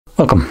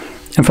Welcome.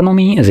 In front of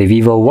me is a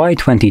VIVO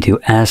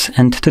Y22s,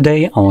 and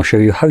today I will show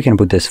you how you can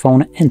put this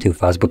phone into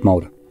FastBoot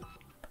mode.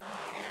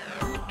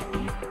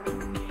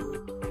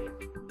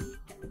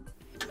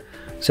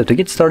 So to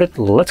get started,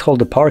 let's hold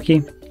the power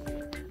key.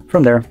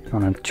 From there, you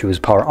want to choose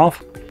power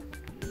off.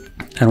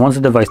 And once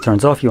the device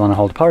turns off, you want to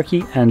hold power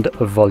key and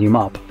volume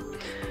up.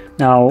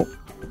 Now,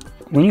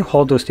 when you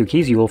hold those two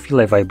keys, you will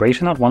feel a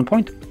vibration at one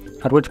point,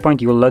 at which point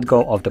you will let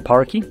go of the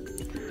power key,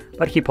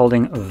 but keep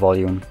holding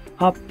volume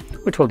up,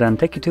 which will then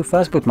take you to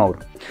FastBoot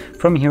mode.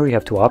 From here you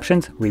have two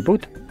options,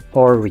 reboot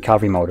or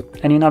recovery mode,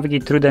 and you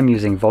navigate through them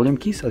using volume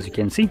keys, as you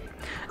can see,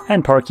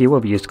 and power key will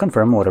be used to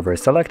confirm whatever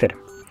is selected.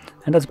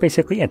 And that's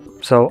basically it.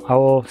 So I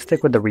will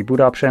stick with the reboot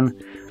option,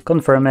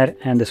 confirm it,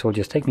 and this will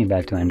just take me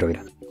back to Android.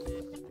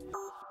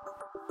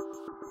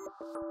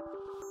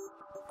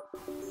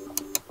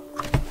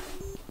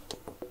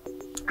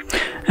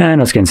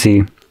 And as you can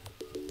see,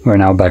 we're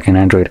now back in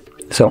Android.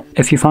 So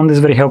if you found this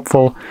very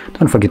helpful,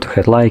 don't forget to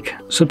hit like,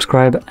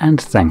 subscribe, and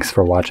thanks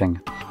for watching.